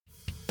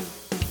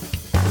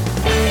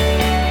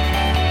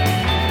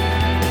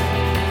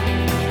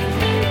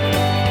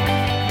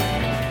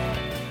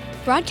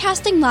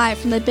broadcasting live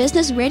from the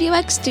Business Radio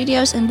X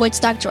studios in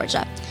Woodstock,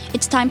 Georgia.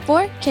 It's time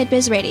for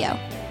KidBiz Radio.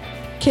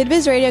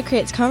 KidBiz Radio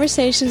creates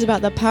conversations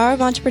about the power of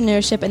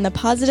entrepreneurship and the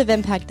positive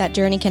impact that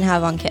journey can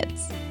have on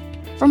kids.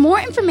 For more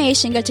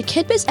information, go to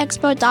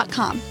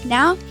kidbizexpo.com.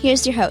 Now,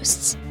 here's your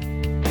hosts.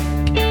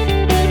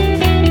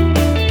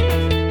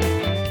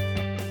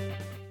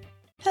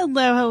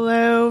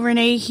 Hello.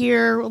 Renee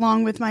here,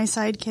 along with my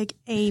sidekick,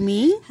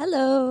 Amy.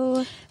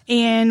 Hello.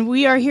 And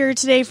we are here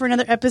today for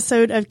another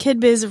episode of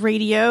KidBiz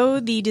Radio,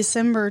 the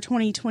December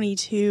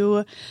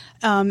 2022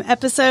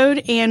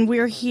 episode. And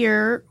we're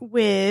here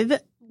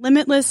with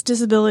Limitless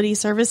Disability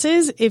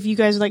Services. If you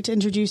guys would like to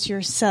introduce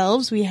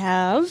yourselves, we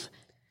have...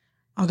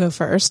 I'll go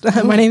first.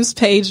 My name's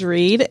Paige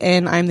Reed,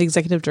 and I'm the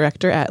Executive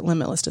Director at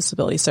Limitless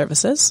Disability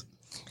Services.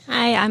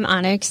 Hi, I'm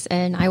Onyx,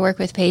 and I work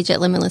with Paige at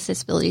Limitless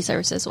Disability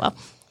Services as well.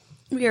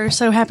 We are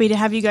so happy to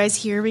have you guys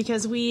here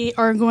because we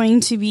are going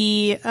to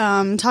be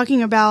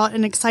talking about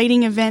an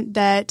exciting event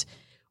that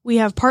we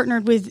have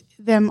partnered with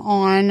them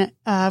on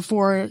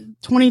for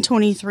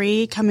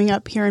 2023 coming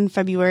up here in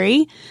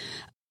February.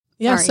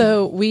 Yeah,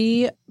 so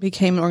we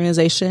became an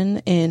organization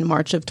in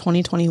March of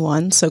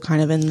 2021, so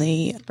kind of in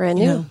the brand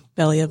new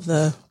belly of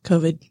the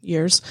COVID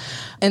years.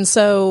 And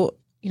so,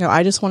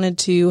 I just wanted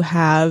to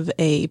have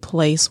a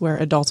place where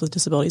adults with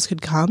disabilities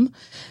could come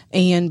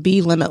and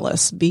be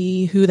limitless,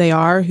 be who they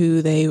are,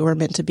 who they were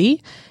meant to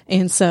be.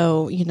 And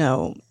so,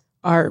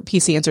 our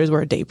PC Answers were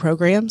a day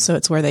program. So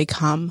it's where they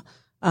come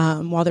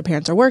while their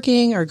parents are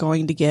working or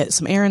going to get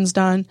some errands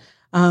done.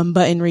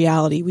 But in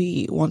reality,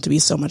 we want to be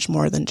so much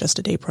more than just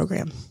a day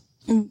program.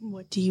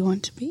 What do you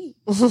want to be?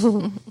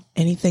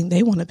 Anything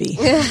they want to be.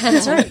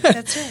 That's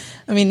right.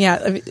 I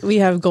mean, we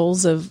have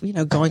goals of,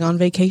 going on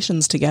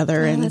vacations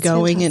together and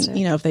going fantastic.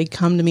 and, if they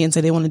come to me and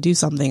say they want to do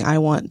something, I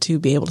want to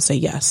be able to say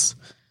yes.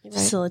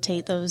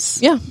 Facilitate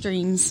those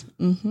dreams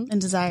Mm-hmm. and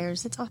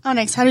desires. That's awesome.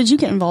 Onyx, how did you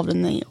get involved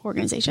in the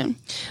organization?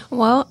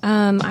 Well,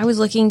 I was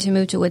looking to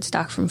move to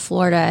Woodstock from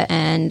Florida,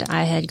 and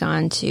I had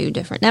gone to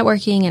different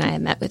networking, and I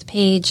had met with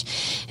Paige,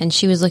 and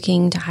she was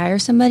looking to hire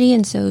somebody,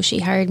 and so she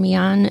hired me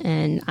on,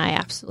 and I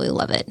absolutely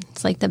love it.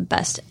 It's like the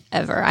best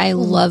ever. I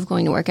love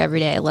going to work every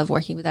day. I love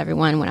working with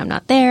everyone. When I'm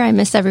not there, I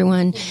miss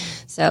everyone.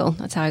 So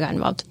that's how I got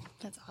involved.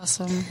 That's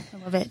awesome.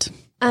 I love it.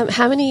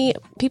 How many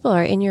people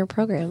are in your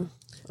program?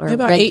 We have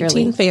about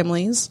regularly? 18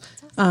 families,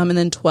 and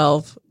then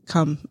 12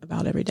 come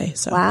about every day.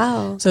 So,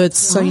 Wow. So it's,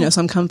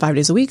 some come 5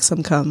 days a week,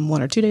 some come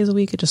 1 or 2 days a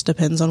week. It just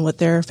depends on what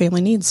their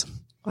family needs.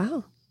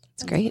 Wow.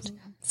 That's great.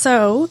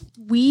 So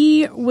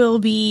we will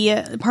be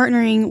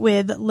partnering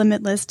with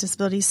Limitless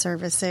Disability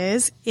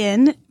Services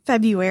in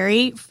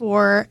February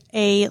for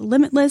a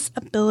Limitless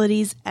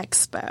Abilities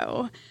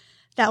Expo.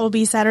 That will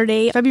be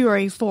Saturday,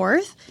 February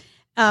 4th.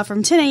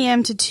 From 10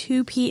 a.m. to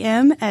 2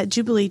 p.m. at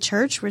Jubilee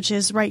Church, which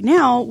is right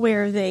now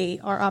where they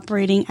are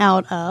operating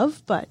out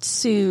of, but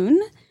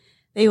soon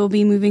they will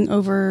be moving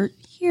over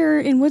here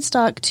in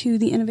Woodstock to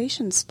the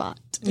Innovation Spot.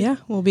 Yeah,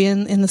 we'll be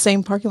in the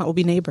same parking lot. We'll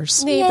be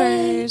neighbors.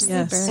 Neighbors.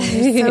 Yes.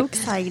 We're so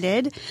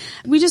excited.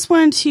 We just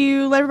wanted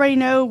to let everybody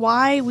know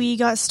why we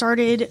got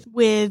started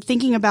with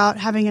thinking about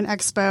having an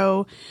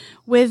expo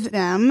with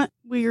them.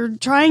 We're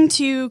trying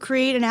to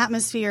create an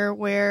atmosphere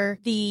where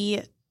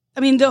the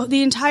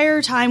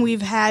entire time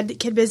we've had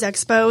KidBiz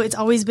Expo, it's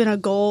always been a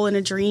goal and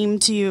a dream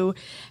to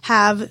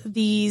have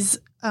these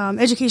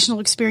educational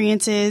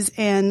experiences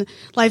and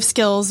life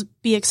skills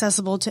be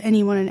accessible to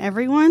anyone and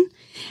everyone.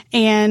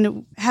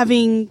 And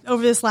having,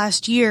 over this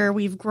last year,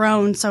 we've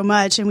grown so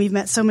much and we've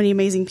met so many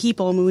amazing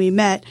people. And when we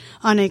met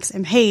Onyx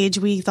and Paige,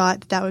 we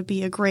thought that would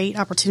be a great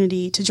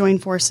opportunity to join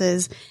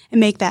forces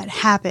and make that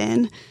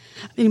happen.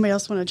 Anybody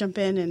else want to jump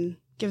in and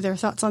give their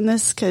thoughts on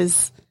this?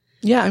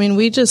 Yeah,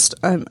 we just,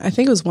 I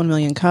think it was 1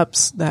 Million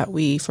Cups that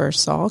we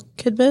first saw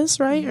KidBiz,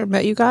 right? Or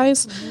met you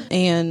guys. Mm-hmm.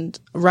 And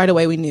right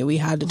away we knew we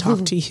had to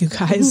talk to you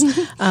guys.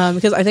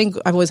 Because I think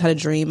I've always had a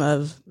dream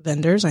of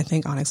vendors. I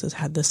think Onyx has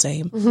had the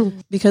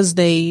same. Because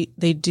they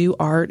do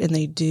art and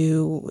they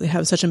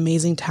have such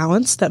amazing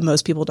talents that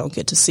most people don't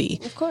get to see.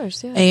 Of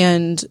course, yeah.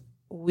 And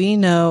we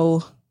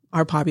know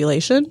our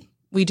population.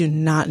 We do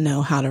not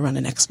know how to run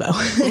an expo.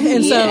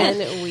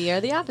 And we are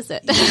the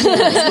opposite.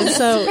 And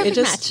so it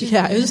just, it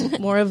was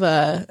more of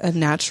a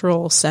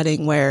natural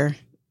setting where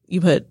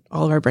you put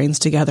all of our brains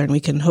together and we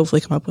can hopefully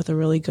come up with a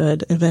really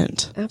good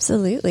event.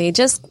 Absolutely.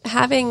 Just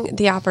having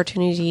the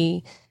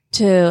opportunity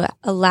to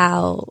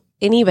allow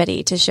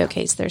anybody to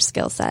showcase their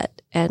skill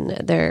set and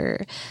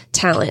their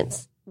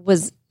talents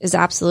is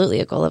absolutely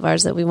a goal of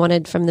ours that we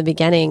wanted from the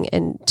beginning,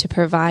 and to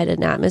provide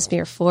an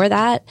atmosphere for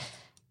that.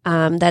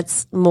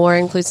 That's more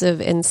inclusive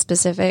and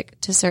specific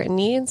to certain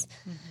needs.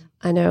 Mm-hmm.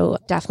 I know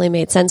definitely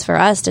made sense for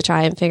us to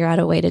try and figure out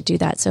a way to do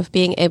that. So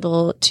being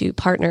able to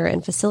partner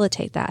and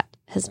facilitate that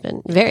has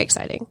been very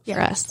exciting for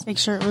us. Make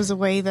sure it was a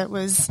way that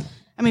was,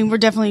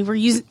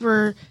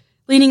 we're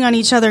leaning on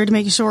each other to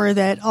make sure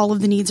that all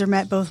of the needs are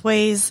met both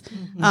ways,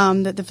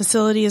 that the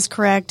facility is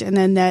correct, and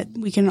then that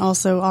we can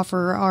also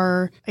offer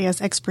our,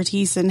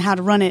 expertise in how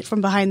to run it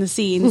from behind the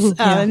scenes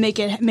and make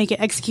it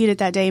execute it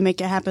that day,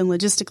 make it happen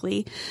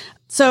logistically.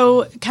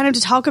 So kind of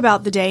to talk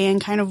about the day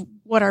and kind of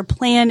what our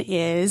plan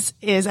is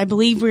I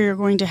believe we're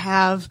going to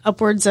have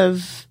upwards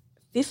of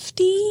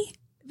 50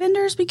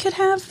 vendors we could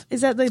have.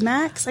 Is that the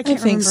max? I can't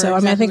think remember. so. I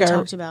mean, I think exactly our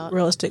what we talked about.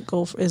 realistic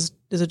goal is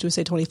it, do we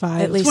say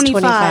 25? At least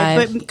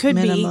 25, but could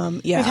minimum,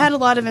 be. yeah. We've had a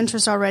lot of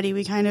interest already.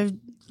 We've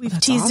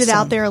That's teased it awesome.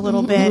 out there a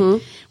little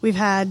bit. We've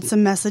had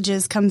some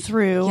messages come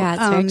through. Yeah,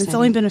 it's very it's exciting.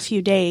 only been a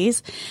few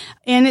days,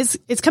 and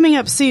it's coming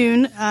up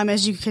soon.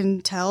 As you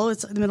can tell,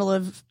 it's in the middle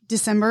of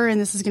December, and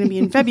this is going to be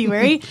in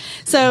February.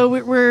 So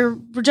we're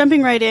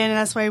jumping right in, and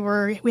that's why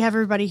we have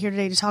everybody here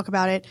today to talk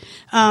about it.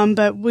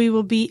 But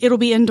it'll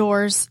be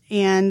indoors,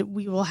 and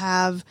we will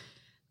have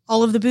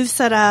all of the booths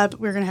set up.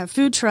 We're going to have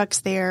food trucks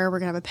there. We're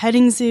going to have a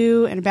petting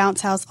zoo and a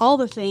bounce house, all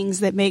the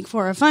things that make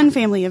for a fun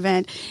family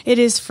event. It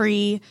is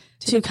free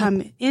to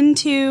come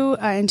into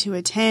and to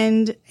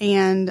attend.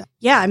 And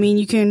yeah, I mean,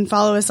 you can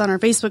follow us on our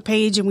Facebook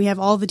page, and we have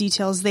all the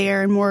details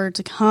there and more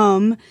to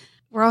come.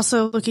 We're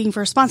also looking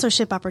for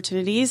sponsorship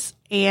opportunities,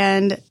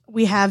 and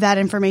we have that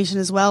information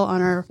as well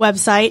on our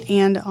website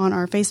and on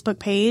our Facebook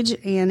page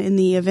and in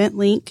the event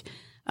link.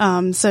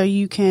 So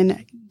you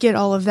can get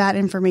all of that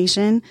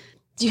information.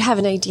 Do you have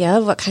an idea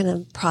of what kind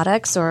of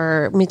products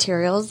or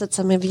materials that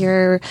some of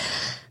your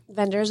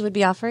vendors would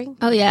be offering?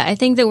 Oh yeah, I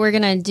think that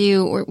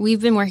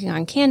we've been working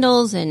on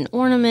candles and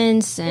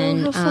ornaments,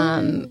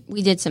 and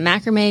we did some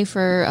macrame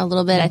for a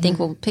little bit. I think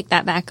we'll pick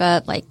that back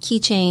up, like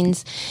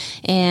keychains,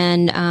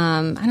 and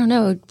I don't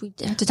know. We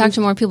have to talk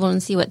to more people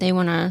and see what they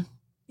want to.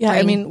 Yeah,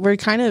 I mean, we're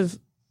kind of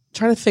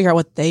trying to figure out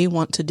what they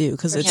want to do,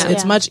 because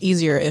it's much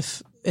easier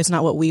if it's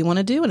not what we want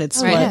to do and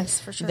it's what yes,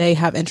 for sure. they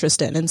have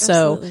interest in. And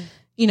so,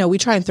 we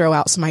try and throw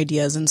out some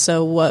ideas. And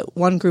so what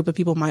one group of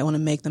people might want to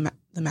make the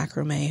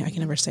macrame, I can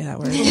never say that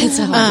word.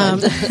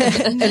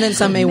 And then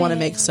some may want to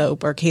make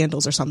soap or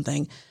candles or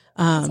something.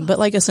 But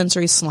like a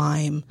sensory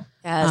slime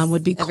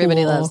would be cool.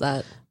 Everybody loves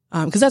that.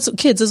 Because that's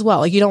kids as well.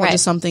 Like, you don't want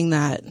just something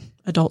that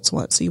adults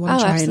want. So you want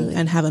to try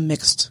and have a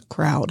mixed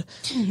crowd.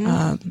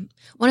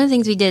 One of the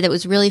things we did that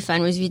was really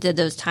fun was we did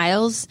those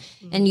tiles,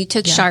 and you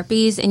took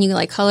Sharpies and you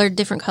like colored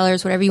different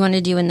colors, whatever you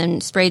wanted to do, and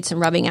then sprayed some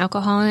rubbing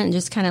alcohol on it and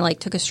just kind of like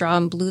took a straw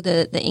and blew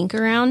the ink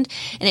around,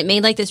 and it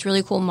made like this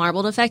really cool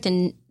marbled effect,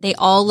 and they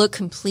all look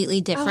completely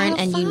different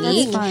and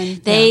unique. That's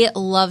fun. They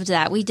loved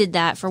that. We did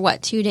that for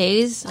 2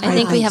 days? I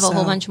think we have a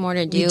whole bunch more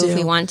to do if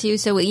we want to.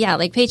 So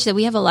like Paige said,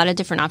 we have a lot of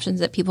different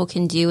options that people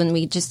can do, and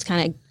we just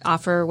kind of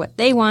offer what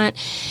they want,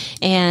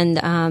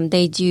 and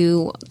they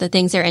do the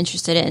things they're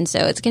interested in. So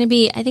I think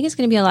it's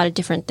going to be a lot of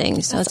different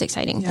things. So it's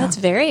exciting. That's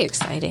very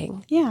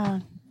exciting.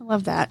 Yeah, I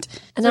love that.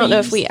 And I don't know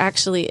if we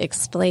actually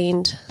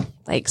explained,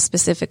 like,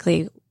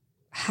 specifically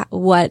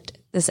what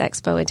this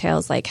expo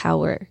entails, like how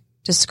we're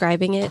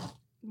describing it.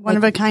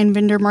 One-of-a-kind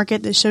vendor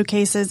market that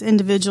showcases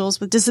individuals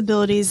with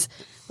disabilities,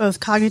 both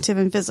cognitive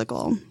and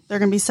physical. They're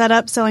going to be set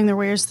up selling their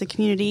wares to the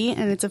community,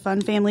 and it's a fun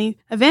family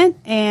event.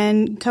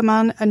 And come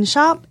on and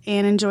shop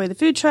and enjoy the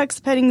food trucks,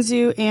 the petting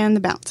zoo, and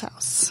the bounce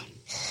house.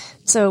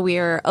 So we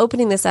are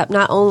opening this up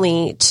not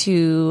only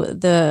to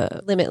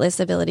the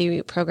Limitless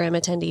Ability Program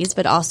attendees,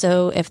 but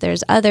also if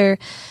there's other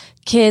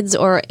kids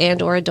or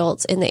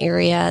adults in the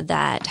area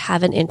that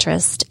have an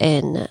interest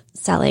in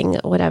selling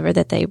whatever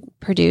that they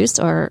produce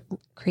or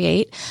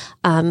create,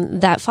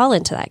 that fall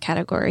into that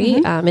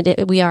category.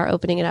 We are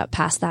opening it up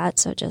past that.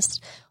 So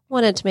just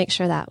wanted to make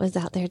sure that was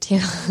out there too.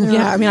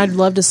 Yeah, I mean, I'd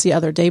love to see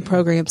other day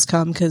programs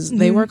come, because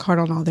they work hard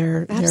on all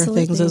their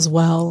things as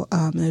well.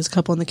 There's a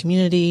couple in the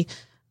community,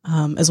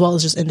 as well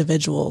as just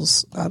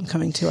individuals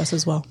coming to us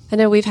as well. I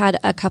know we've had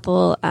a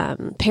couple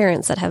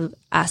parents that have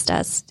asked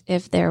us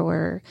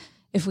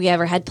if we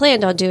ever had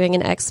planned on doing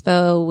an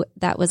expo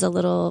that was a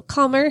little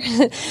calmer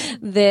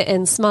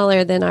and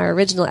smaller than our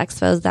original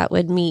expos that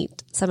would meet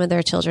some of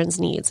their children's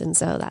needs. And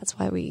so that's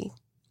why we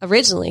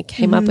originally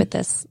came up with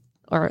this,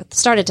 or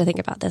started to think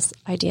about this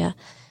idea.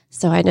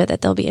 So I know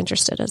that they'll be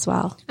interested as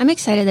well. I'm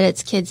excited that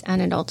it's kids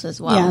and adults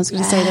as well. Yeah, I was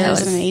going to say there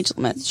isn't an age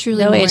limit. It's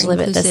truly No more age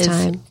limit this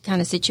inclusive time.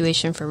 kind of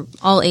situation for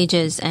all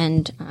ages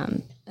and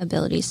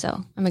abilities.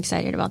 So I'm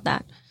excited about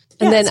that.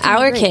 And then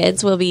our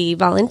kids will be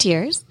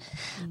volunteers.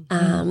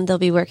 They'll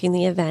be working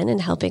the event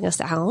and helping us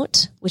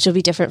out, which will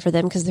be different for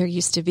them because they're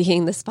used to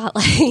being the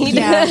spotlight.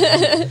 Yeah,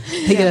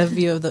 They get a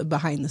view of the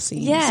behind the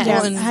scenes. Yes.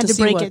 yeah. And I had to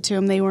see break what- it to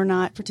them. They were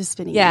not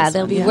participating. Yeah, in this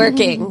they'll one. be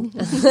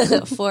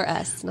working for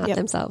us, not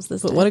themselves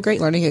this But time. what a great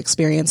learning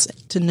experience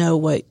to know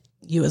what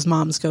you as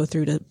moms go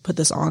through to put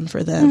this on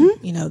for them.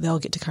 They'll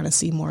get to kind of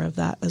see more of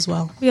that as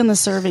well. Be on the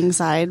serving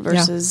side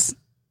versus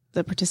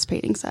the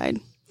participating side.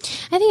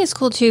 I think it's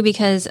cool too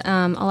because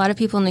a lot of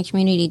people in the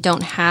community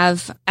don't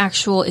have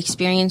actual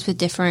experience with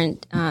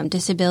different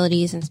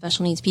disabilities and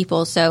special needs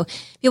people. So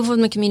people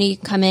from the community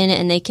come in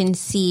and they can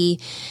see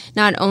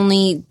not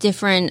only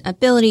different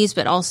abilities,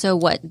 but also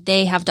what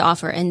they have to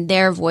offer and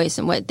their voice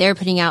and what they're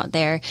putting out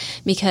there,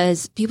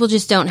 because people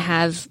just don't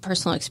have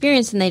personal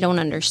experience and they don't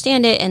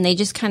understand it, and they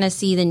just kind of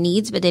see the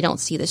needs, but they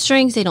don't see the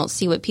strengths. They don't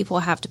see what people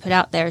have to put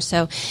out there.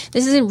 So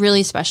this is a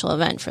really special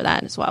event for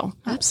that as well.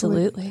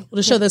 Absolutely. Well,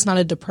 to show that's not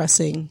a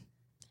depressing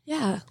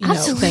Yeah,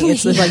 thing.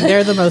 It's like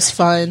they're the most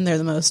fun, they're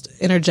the most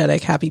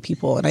energetic, happy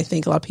people. And I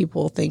think a lot of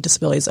people think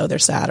disabilities, they're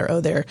sad or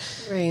they're,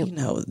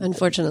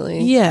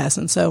 unfortunately. Yes.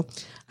 And so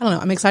I don't know.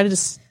 I'm excited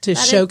to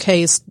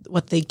showcase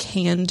what they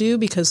can do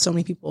because so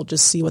many people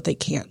just see what they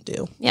can't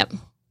do. Yep.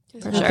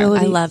 For sure.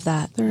 I love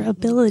that. Their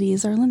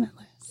abilities are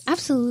limitless.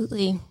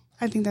 Absolutely.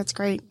 I think that's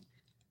great.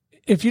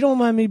 If you don't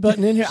mind me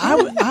butting in here, I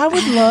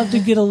would love to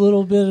get a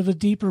little bit of a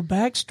deeper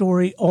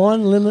backstory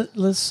on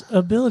limitless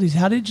abilities.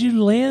 How did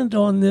you land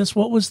on this?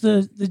 What was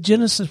the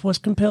genesis?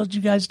 What compelled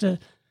you guys to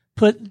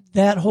put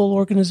that whole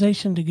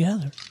organization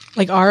together?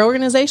 Like our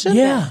organization?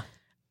 Yeah.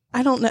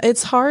 I don't know.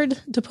 It's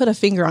hard to put a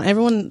finger on.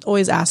 Everyone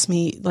always asks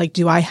me, like,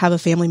 do I have a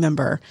family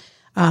member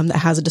that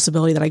has a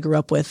disability that I grew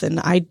up with? And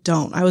I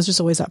don't. I was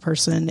just always that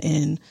person.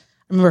 I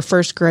remember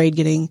first grade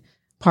getting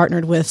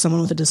partnered with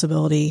someone with a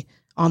disability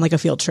on like a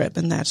field trip,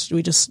 and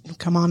we just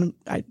come on.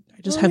 I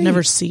just have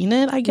never seen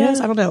it, I guess.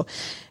 Yeah. I don't know.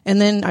 And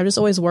then I just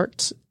always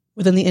worked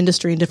within the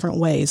industry in different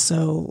ways.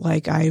 So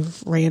like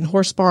I've ran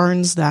horse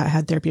barns that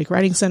had therapeutic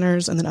riding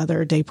centers and then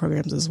other day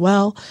programs as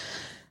well.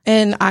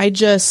 And I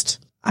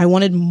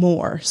wanted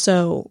more.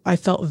 So I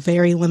felt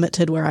very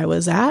limited where I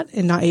was at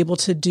and not able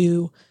to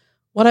do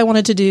what I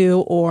wanted to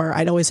do, or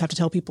I'd always have to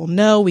tell people,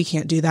 no, we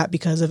can't do that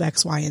because of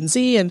X, Y, and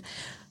Z. And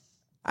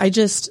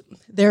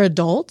they're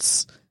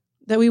adults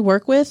that we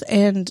work with,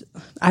 and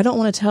I don't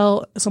want to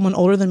tell someone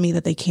older than me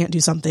that they can't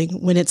do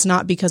something when it's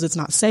not because it's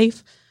not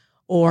safe,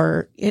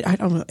 or I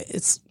don't know.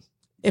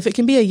 If it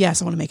can be a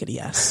yes, I want to make it a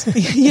yes.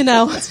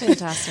 That's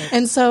fantastic.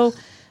 And so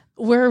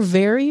we're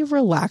very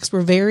relaxed.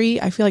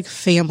 I feel like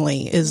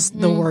family is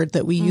the word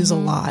that we use a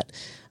lot.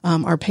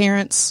 Our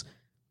parents,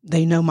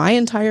 they know my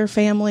entire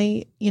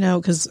family,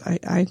 because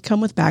I come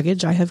with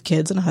baggage. I have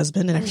kids and a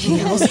husband and everything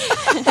else.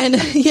 And,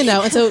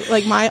 and so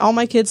like all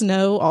my kids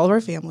know all of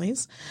our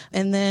families.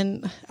 And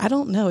then I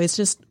don't know. It's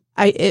just,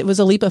 it was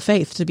a leap of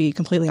faith, to be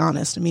completely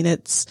honest. I mean,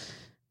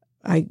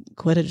 I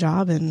quit a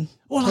job and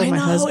told my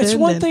husband. It's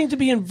one thing to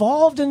be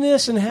involved in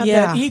this and have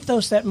that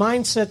ethos, that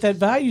mindset, that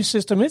value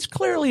system. It's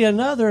clearly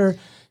another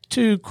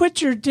to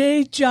quit your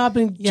day job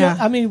and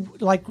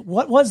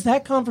what was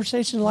that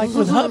conversation like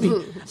with hubby?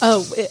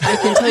 I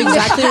can tell you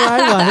exactly where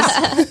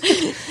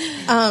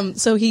I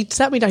was. So he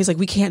sat me down. He's like,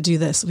 we can't do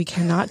this. We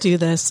cannot do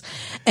this.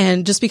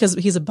 And just because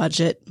he's a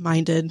budget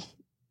minded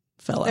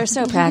fellow. They're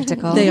so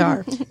practical. They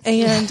are.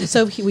 And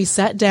so we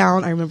sat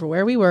down. I remember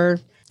where we were.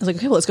 I was like,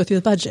 okay, well, let's go through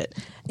the budget.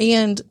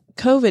 And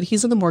COVID,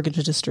 he's in the mortgage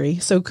industry.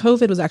 So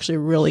COVID was actually a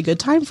really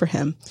good time for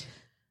him.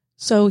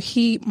 So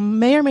he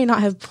may or may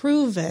not have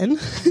proven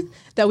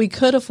that we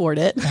could afford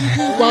it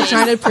while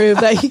trying to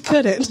prove that he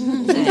couldn't.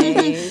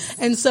 Nice.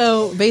 And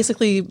so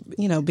basically,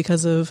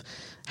 because of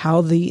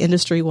how the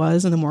industry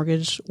was in the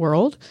mortgage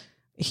world,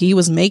 he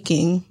was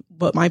making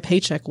what my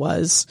paycheck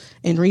was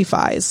in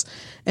refis.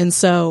 And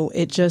so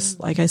it just,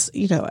 like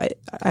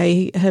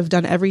I have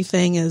done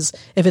everything as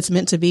if it's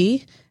meant to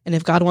be. And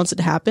if God wants it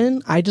to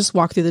happen, I just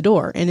walk through the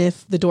door. And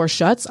if the door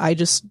shuts, I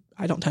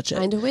don't touch it.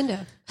 Find a window.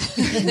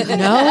 No,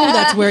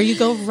 that's where you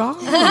go wrong.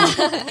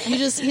 You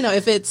just,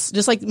 if it's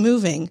just like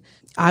moving,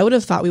 I would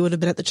have thought we would have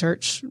been at the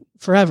church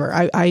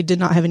forever. I did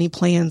not have any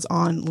plans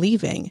on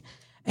leaving.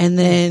 And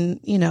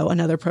then,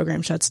 another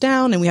program shuts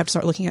down and we have to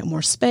start looking at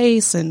more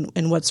space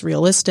and what's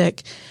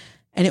realistic.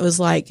 And it was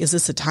like, is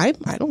this a time?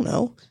 I don't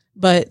know.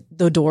 But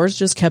the doors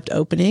just kept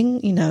opening.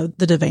 The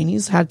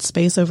Devaney's had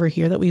space over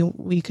here that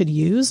we could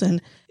use,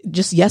 and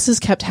just yeses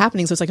kept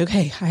happening. So it's like,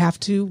 okay, I have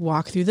to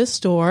walk through this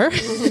door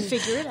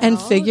and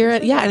figure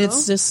it. Yeah. And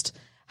it's just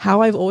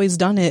how I've always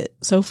done it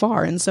so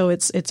far. And so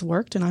it's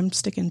worked and I'm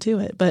sticking to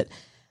it. But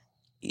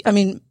I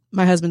mean,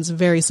 my husband's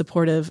very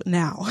supportive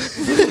now,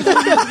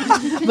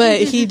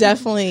 but he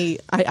definitely,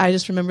 I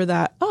just remember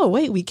that. Oh,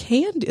 wait, we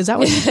can. Is that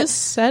what you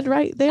just said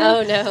right there?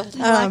 Oh, no.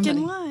 Black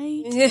and white.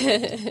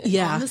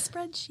 Yeah. On the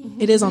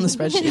spreadsheet. It is on the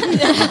spreadsheet.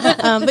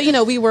 But,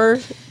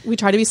 we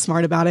tried to be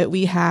smart about it.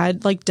 We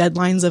had like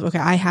deadlines of, okay,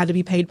 I had to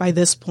be paid by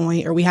this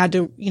point, or we had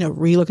to,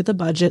 relook at the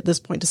budget at this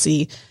point to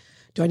see,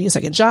 do I need a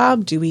second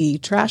job? Do we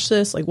trash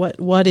this? Like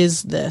what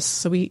is this?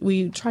 So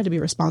we tried to be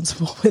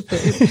responsible with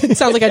it. It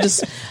sounds like I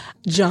just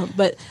jump,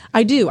 but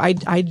I do.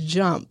 I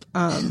jump.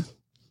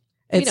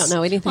 We don't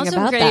know anything also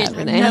about great, that,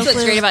 Renee. That's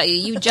what's great about you.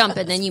 You jump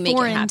and then you make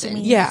it happen.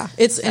 Yeah.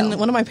 And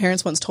one of my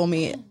parents once told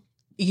me,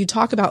 you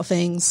talk about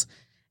things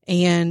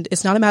and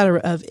it's not a matter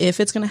of if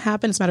it's going to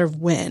happen, it's a matter of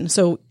when.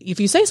 So if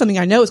you say something,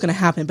 I know it's going to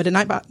happen, but it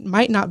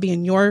might not be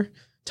in your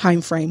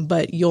time frame,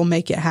 but you'll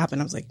make it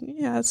happen. I was like,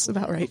 yeah, that's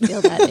about right. I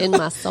feel that in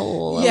my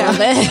soul a little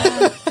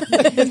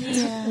bit.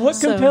 Yeah. What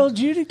compelled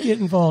you to get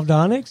involved,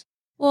 Onyx?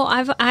 Well,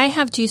 I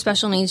have 2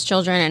 special needs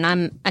children, and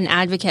I'm an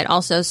advocate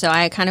also. So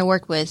I kind of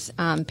work with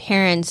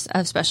parents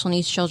of special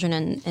needs children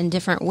in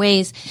different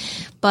ways.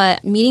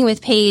 But meeting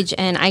with Paige,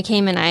 and I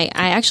came and I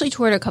actually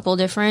toured a couple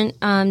different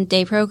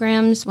day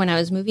programs when I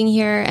was moving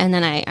here, and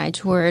then I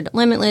toured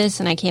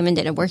Limitless, and I came and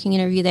did a working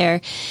interview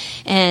there.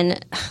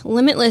 And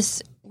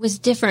Limitless was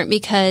different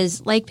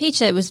because, like Paige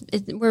said,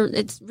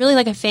 it's really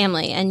like a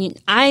family, and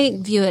I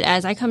view it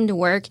as I come to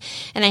work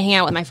and I hang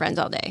out with my friends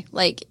all day.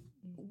 Like,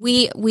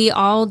 we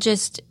all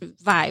just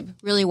vibe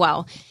really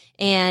well.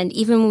 And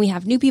even when we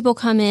have new people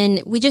come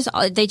in,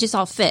 they just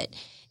all fit.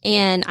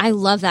 And I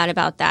love that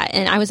about that.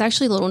 And I was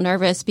actually a little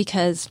nervous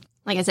because,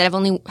 like I said, I've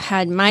only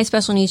had my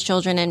special needs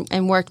children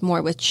and worked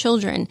more with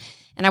children.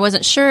 And I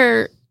wasn't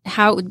sure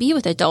how it would be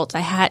with adults.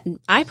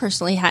 I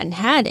personally hadn't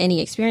had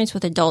any experience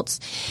with adults.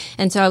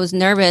 And so I was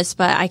nervous,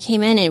 but I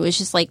came in and it was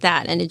just like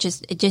that. And it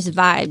just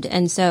vibed.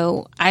 And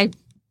so I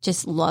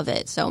just love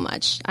it so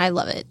much. I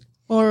love it.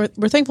 Well,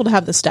 we're thankful to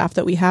have the staff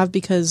that we have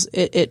because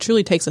it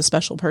truly takes a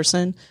special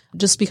person,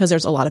 just because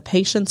there's a lot of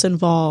patience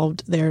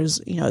involved. There's,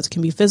 it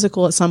can be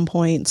physical at some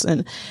points.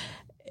 And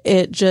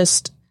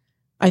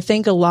I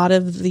think a lot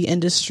of the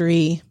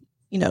industry,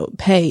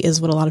 pay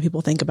is what a lot of people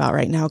think about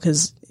right now,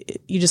 because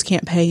you just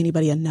can't pay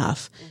anybody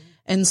enough. Mm-hmm.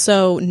 And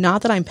so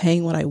not that I'm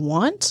paying what I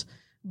want,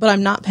 but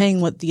I'm not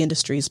paying what the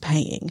industry is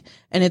paying.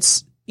 And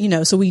it's,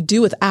 so we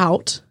do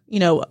without,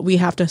 we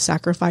have to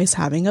sacrifice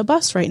having a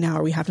bus right now,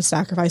 or we have to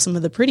sacrifice some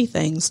of the pretty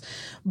things.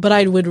 But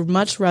I would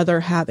much rather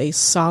have a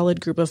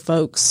solid group of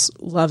folks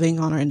loving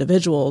on our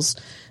individuals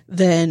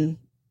than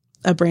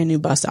a brand new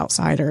bus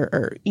outside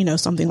or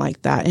something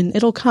like that. And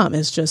it'll come.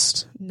 It's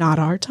just not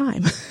our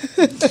time.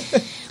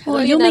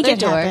 Well, you'll make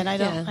it happen.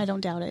 I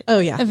don't doubt it. Oh,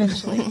 yeah.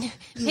 Eventually.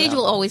 Paige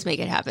will always make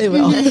it happen. It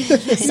will.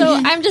 So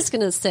I'm just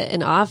going to sit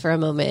in awe for a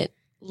moment.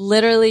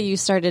 Literally, you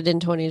started in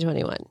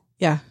 2021.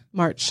 Yeah,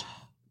 March.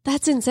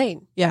 That's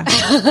insane. Yeah.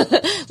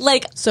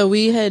 So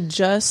we had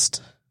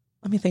just,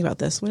 let me think about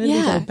this. When did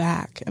we go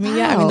back?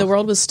 The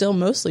world was still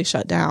mostly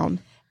shut down.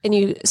 And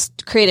you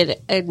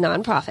created a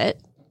nonprofit,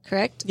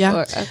 correct?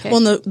 Yeah.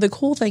 Well, the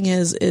cool thing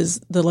is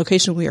the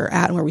location we were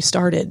at and where we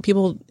started.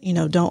 People,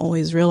 don't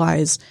always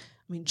realize,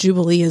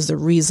 Jubilee is the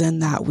reason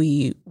that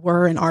we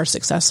were and are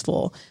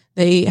successful.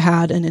 They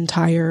had an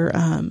entire,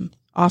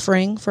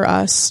 offering for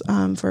us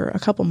for a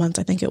couple months,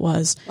 I think it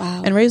was.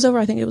 Wow. And raised over,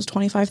 I think it was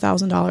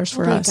 $25,000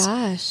 for us. Oh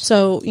my gosh.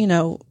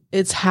 So,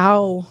 it's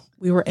how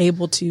we were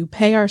able to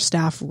pay our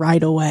staff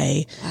right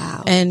away.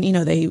 Wow. And,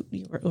 they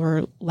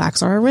were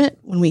lax on our rent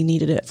when we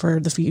needed it for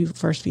the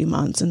first few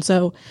months. And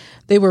so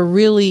they were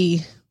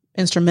really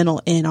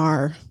instrumental in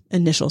our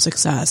initial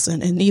success.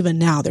 And even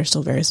now they're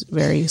still very,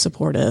 very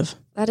supportive.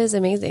 That is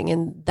amazing.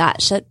 And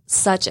that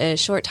such a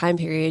short time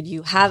period,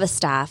 you have a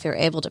staff, you're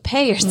able to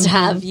pay your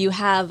staff, mm-hmm. you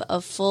have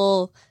a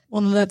full...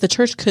 Well, that the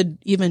church could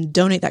even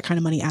donate that kind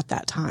of money at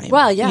that time.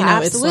 Well, yeah,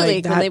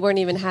 absolutely. When they weren't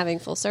even having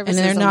full services.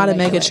 And they're not a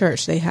mega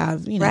church. They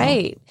have,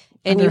 right.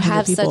 And you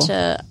have such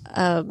a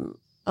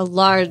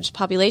large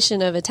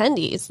population of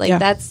attendees.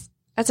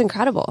 That's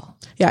incredible.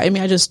 Yeah.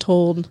 I just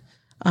told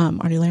our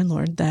new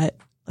landlord that,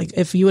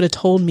 if you would have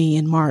told me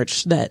in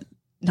March that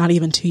not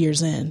even 2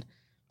 years in,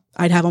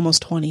 I'd have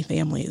almost 20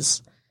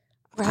 families.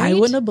 Right? I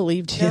wouldn't have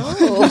believed you.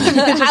 No. It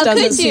just How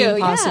doesn't could seem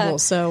you? possible. Yeah.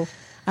 So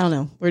I don't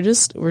know. We're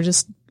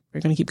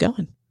going to keep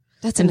going.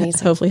 That's and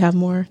amazing. Hopefully have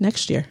more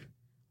next year.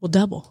 We'll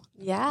double.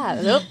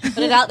 Yeah. Nope.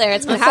 Put it out there.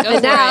 It's going to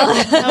happen now.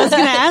 I was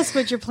going to ask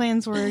what your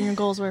plans were and your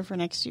goals were for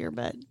next year,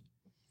 but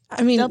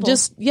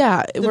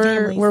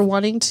we're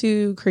wanting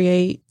to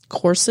create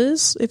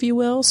courses, if you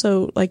will.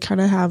 So kind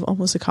of have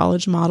almost a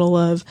college model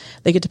of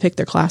they get to pick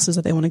their classes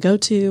that they want to go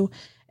to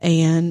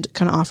and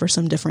kind of offer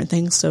some different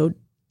things. So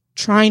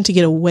trying to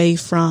get away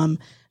from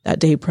that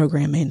day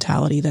program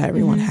mentality that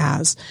everyone mm-hmm.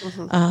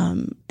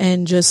 has,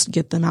 and just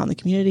get them out in the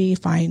community,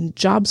 find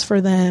jobs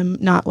for them,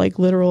 not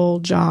literal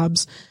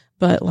jobs,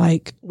 but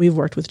we've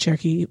worked with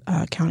Cherokee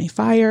County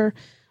Fire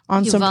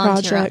on some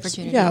projects.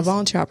 Yeah,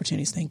 volunteer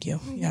opportunities. Thank you.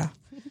 Yeah.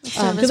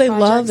 Because they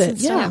love it.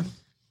 Yeah.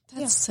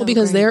 That's so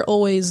because great. they're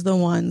always the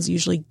ones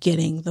usually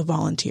getting the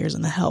volunteers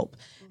and the help.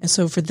 And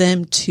so for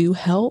them to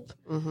help,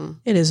 mm-hmm.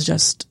 it is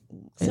just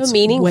it's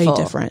meaningful. Way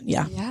different.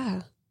 Yeah.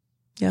 Yeah.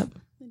 Yep.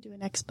 Do an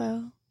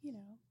expo,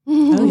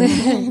 Oh,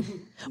 yeah.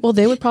 Well,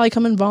 they would probably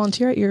come and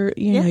volunteer at your,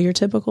 your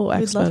typical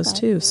expos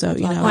too. So,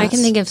 I can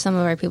think of some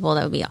of our people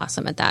that would be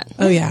awesome at that.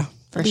 Oh yeah.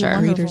 For sure.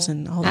 Greeters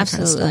and all that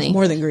Absolutely. kind of stuff.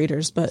 More than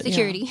greeters, but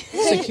security.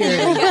 Security.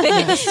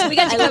 Yes. We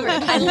got you covered.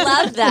 I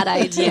love that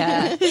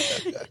idea.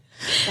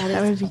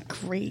 That would be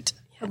great.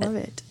 I love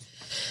it.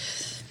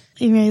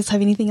 You guys have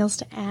anything else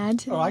to add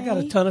today? I got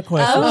a ton of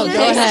questions. Oh, go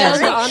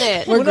ahead. On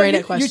it. We're great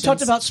at questions. You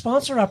talked about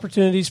sponsor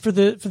opportunities for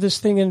this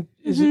thing in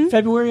is it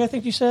February? I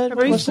think you said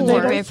February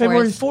 4th.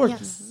 February 4th.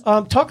 Yes.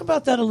 Talk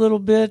about that a little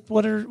bit.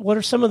 What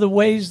are some of the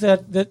ways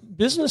that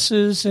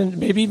businesses and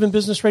maybe even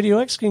Business Radio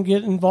X can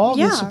get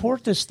involved and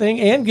support this thing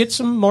and get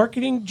some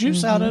marketing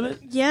juice out of it?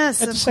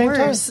 Yes, at the of same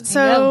course. time.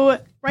 So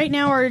right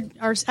now, our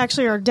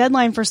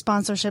deadline for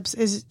sponsorships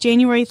is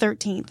January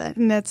 13th,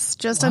 and that's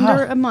just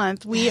under a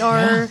month. We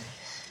are.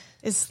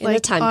 It's on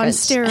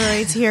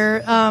steroids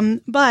here.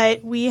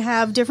 But we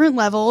have different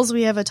levels.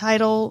 We have a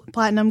title,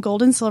 platinum,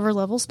 gold, and silver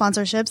level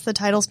sponsorships. The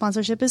title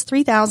sponsorship is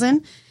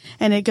 $3,000.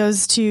 and it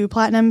goes to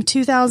platinum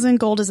 2,000,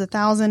 gold is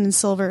 1,000, and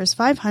silver is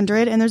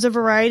 500. And there's a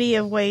variety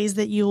of ways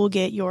that you will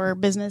get your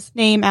business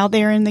name out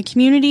there in the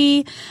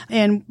community.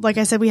 And like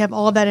I said, we have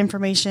all of that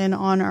information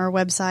on our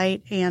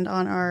website and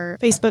on our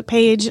Facebook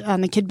page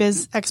on the Kid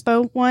Biz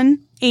Expo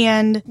one.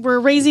 And we're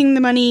raising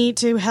the money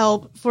to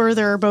help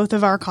further both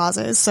of our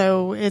causes.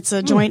 So it's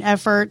a joint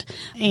effort,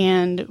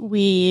 and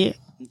we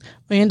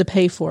had to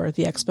pay for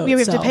the expo we have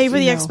itself, to pay for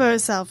the you know. expo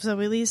itself, so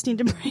we at least need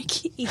to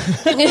break even.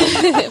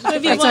 It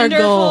would be That's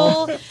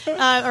wonderful.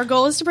 Our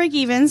goal is to break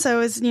even.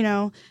 So as you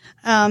know,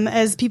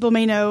 as people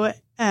may know,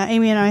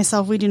 Amy and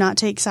myself, we do not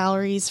take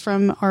salaries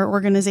from our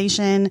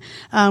organization.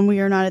 We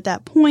are not at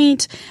that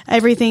point.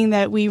 Everything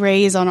that we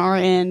raise on our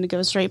end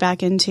goes straight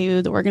back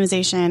into the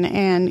organization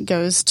and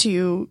goes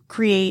to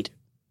create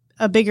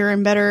a bigger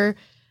and better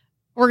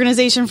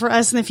organization for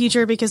us in the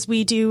future, because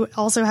we do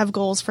also have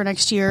goals for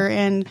next year,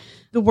 and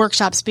the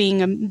workshops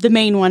being the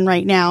main one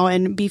right now,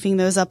 and beefing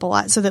those up a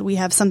lot so that we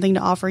have something to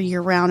offer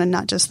year round and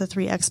not just the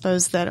 3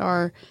 expos that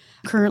are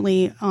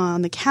currently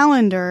on the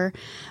calendar.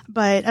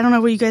 But I don't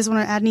know, will you guys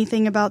want to add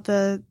anything about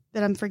that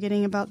I'm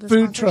forgetting about the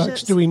Food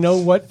trucks. Do we know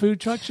what food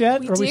trucks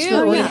yet? We Are do.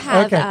 still We waiting?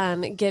 have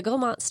Okay. Giggle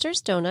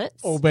Monsters donuts.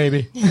 Oh,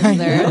 baby.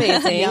 They're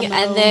amazing.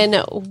 And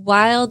then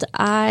Wild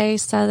Eye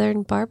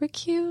Southern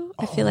Barbecue.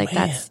 I feel like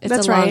man. it's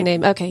That's a long right.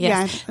 name. Okay,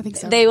 yes. Yeah, I think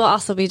so. They will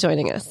also be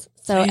joining us.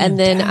 So, and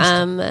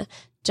then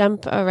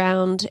Jump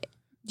Around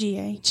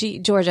GA.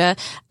 Georgia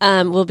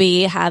will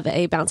have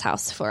a bounce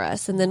house for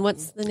us. And then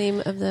what's the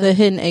name of The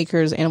Hidden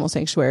Acres Animal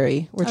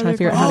Sanctuary. We're trying to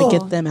figure out how to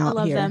get them out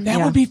love here. them.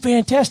 That would be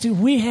fantastic.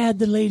 We had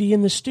the lady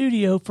in the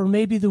studio for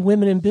maybe the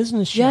Women in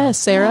Business show. Yes,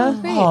 Sarah.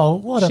 Oh,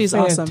 what She's a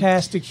awesome.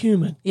 fantastic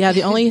human. Yeah,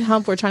 the only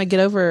hump we're trying to get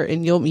over,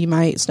 and you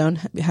might, Stone,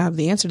 have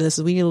the answer to this,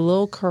 is we need a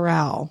little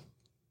corral.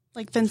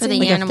 Like fencing. For the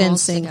Like a animals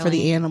fencing to for go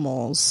the in.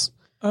 animals.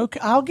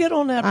 Okay, I'll get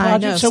on that I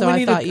project. know, so so we I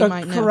need thought you a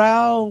might know.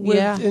 corral with,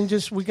 Yeah. and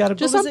we got to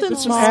Just something put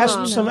some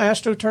small. some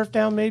astroturf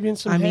down, maybe, and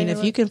some I mean, hay,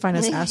 if you can find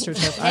us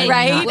AstroTurf, Hey,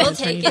 Right? we'll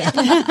take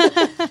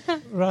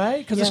it. right?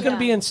 Because it's going to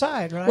be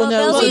inside, right? Well,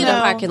 no, they'll be in the no.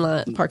 parking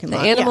lot. The Parking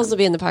lot, animals will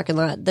be in the parking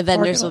lot. The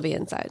vendors Parking will be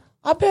inside.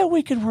 I bet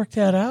we could work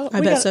that out.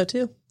 I We bet got- so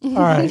too. All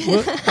right.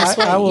 Well,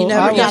 I will,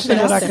 never I will got see what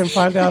past I it. can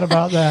find out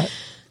about that.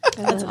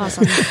 That's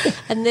awesome.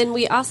 And then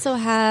we also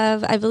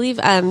have, I believe,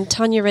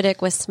 Tanya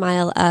Riddick with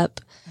Smile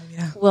Up.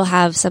 We'll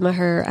have some of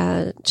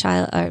her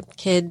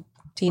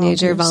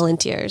teenager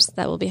volunteers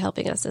that will be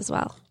helping us as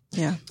well.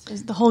 Yeah.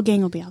 The whole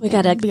gang will be out We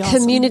there. got a It'll be awesome.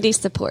 community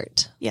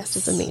support. Yes.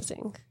 Which is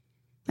amazing.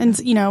 And,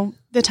 you know,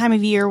 the time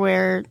of year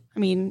where, I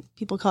mean,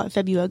 people call it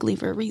February ugly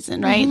for a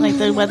reason, right? Like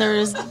the weather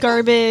is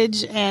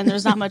garbage and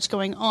there's not much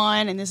going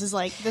on. And this is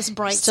like this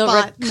bright Still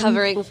spot.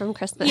 recovering from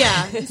Christmas.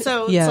 Yeah.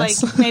 So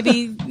Yes. it's like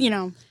maybe, you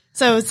know,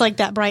 so it's like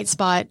that bright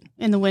spot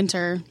in the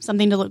winter,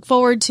 something to look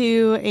forward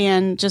to,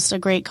 and just a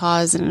great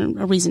cause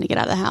and a reason to get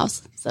out of the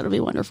house. So it'll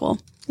be wonderful.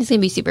 It's going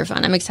to be super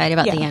fun. I'm excited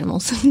about the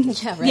animals.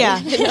 Yeah, right.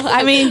 Yeah.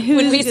 I mean, who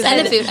When is we gonna- said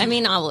And the food. I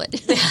mean, I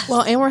would.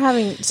 Well, and we're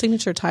having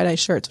signature tie-dye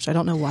shirts, which I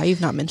don't know why you've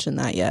not mentioned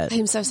that yet.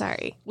 I'm so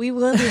sorry. We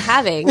will be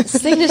having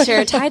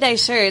signature tie-dye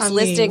shirts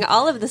listing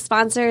all of the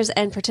sponsors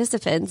and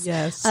participants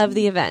Yes. of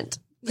the event.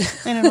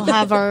 and it'll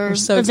have our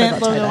so excited event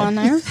about logo tie-dye. on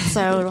there.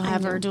 So it'll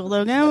have our dual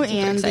logo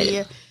and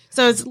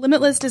so it's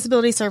Limitless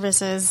Disability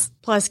Services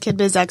plus Kid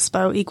Biz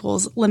Expo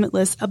equals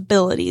Limitless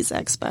Abilities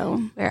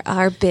Expo. Where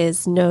our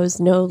biz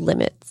knows no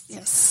limits.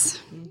 Yes.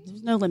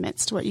 There's no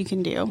limits to what you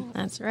can do.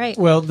 That's right.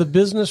 Well, the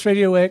Business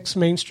Radio X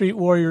Main Street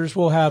Warriors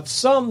will have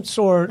some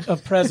sort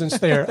of presence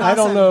there. I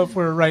don't know if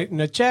we're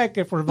writing a check,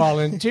 if we're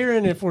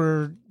volunteering, if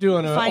we're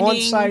doing an Finding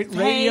on-site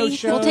radio hay.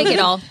 show. We'll take it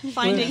all.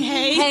 Finding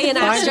hay. Hey, an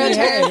Finding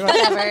hay, AstroTurf,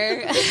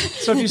 right. whatever.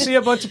 So if you see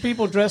a bunch of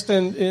people dressed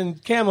in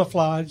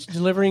camouflage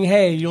delivering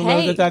hay, you'll know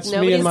Hey, that that's me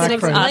nobody's and my gonna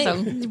crew. complain.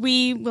 Awesome.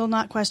 We will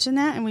not question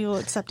that and we will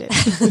accept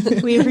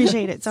it. We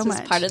appreciate it so This is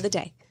much. part of the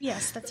day.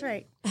 Yes, that's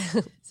right.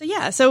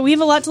 So we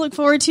have a lot to look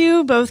forward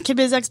to, both Kid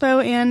Biz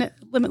Expo and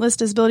Limitless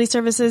Disability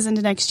Services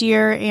into next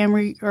year. And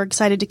we are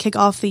excited to kick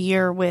off the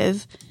year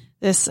with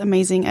this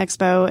amazing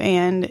expo.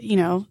 And, you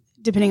know,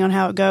 depending on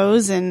how it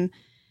goes, and,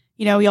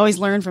 you know, we always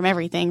learn from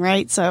everything,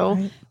 right?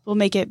 So we'll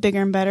make it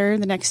bigger and better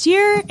the next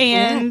year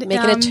and Make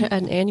it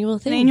an annual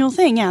thing. an annual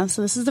thing. Yeah.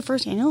 So this is the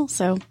first annual.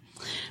 So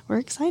we're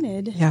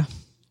excited. Yeah.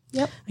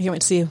 Yep. I can't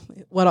wait to see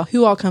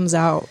who all comes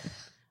out,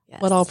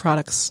 what all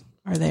products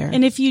are there.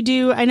 And if you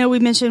do, I know we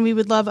mentioned we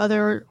would love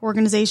other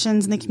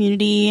organizations in the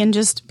community and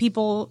just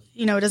people,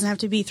 you know, it doesn't have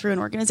to be through an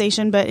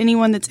organization, but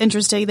anyone that's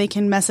interested, they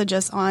can message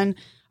us on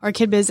our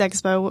Kid Biz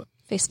Expo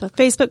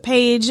Facebook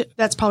page.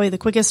 That's probably the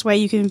quickest way.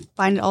 You can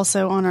find it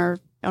also on our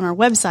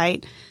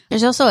website.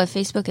 There's also a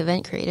Facebook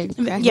event created.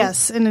 Correct?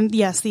 Yes. And then,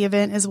 yes, the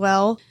event as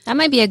well. That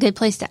might be a good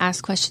place to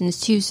ask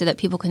questions too, so that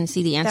people can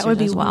see the answers That would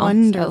be as well.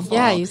 wonderful. So,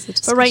 Yeah, use the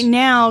But right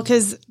now,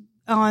 because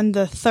on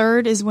the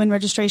 3rd is when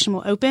registration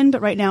will open,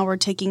 but right now we're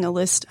taking a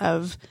list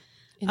of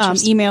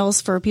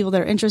emails for people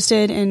that are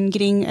interested in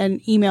getting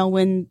an email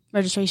when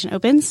registration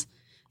opens.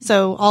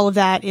 So all of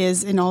that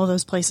is in all of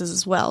those places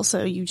as well.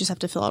 So you just have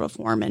to fill out a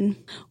form and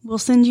we'll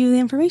send you the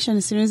information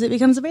as soon as it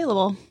becomes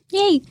available.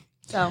 yay!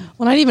 So,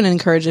 Well, I'd even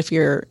encourage if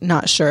you're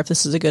not sure if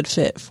this is a good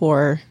fit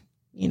for,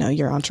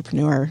 your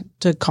entrepreneur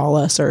to call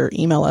us or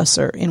email us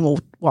and we'll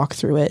walk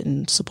through it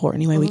and support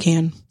any way we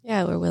can.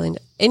 Yeah, we're willing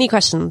to. Any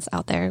questions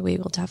out there, we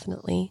will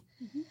definitely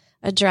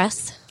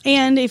address.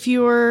 and if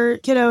your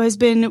kiddo has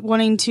been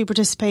wanting to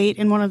participate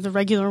in one of the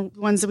regular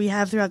ones that we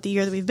have throughout the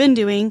year that we've been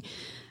doing,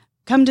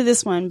 come to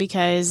this one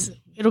because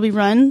it'll be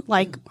run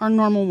like our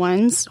normal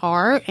ones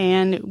are.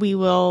 And we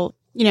will,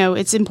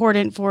 it's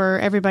important for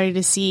everybody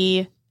to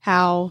see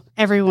how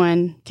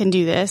everyone can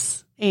do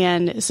this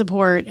and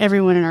support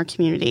everyone in our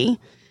community.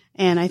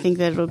 And I think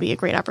that it'll be a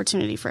great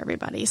opportunity for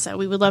everybody. So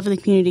we would love for the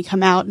community to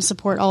come out and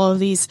support all of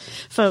these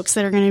folks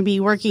that are going to be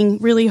working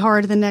really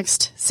hard the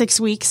next 6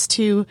 weeks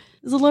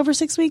is it a little over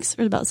 6 weeks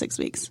or about 6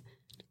 weeks?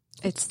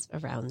 It's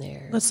around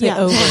there. Let's say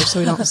over so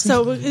we don't.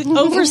 So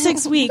over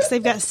 6 weeks,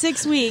 they've got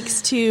 6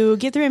 weeks to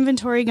get their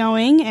inventory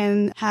going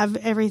and have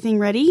everything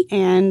ready.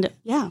 And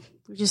yeah,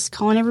 we're just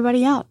calling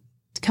everybody out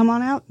to come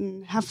on out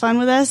and have fun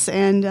with us.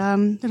 And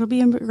it'll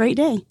be a great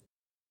day.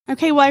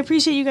 Okay, well, I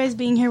appreciate you guys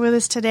being here with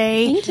us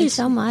today. Thank you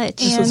so much.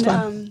 This was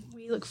fun. And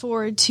we look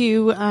forward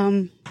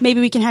to maybe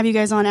we can have you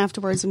guys on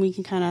afterwards and we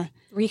can kind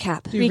of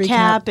Recap.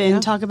 recap and yeah.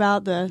 talk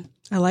about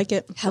I like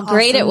it. How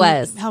great it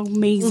was. how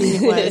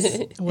amazing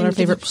it was. What our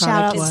favorite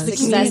Shout product outs was. to the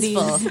community,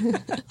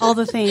 Successful. all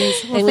the things.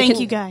 Well, And we thank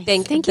can you guys.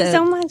 Thank you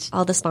so much.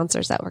 All the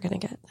sponsors that we're going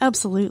to get.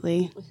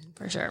 Absolutely.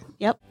 For sure.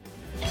 Yep.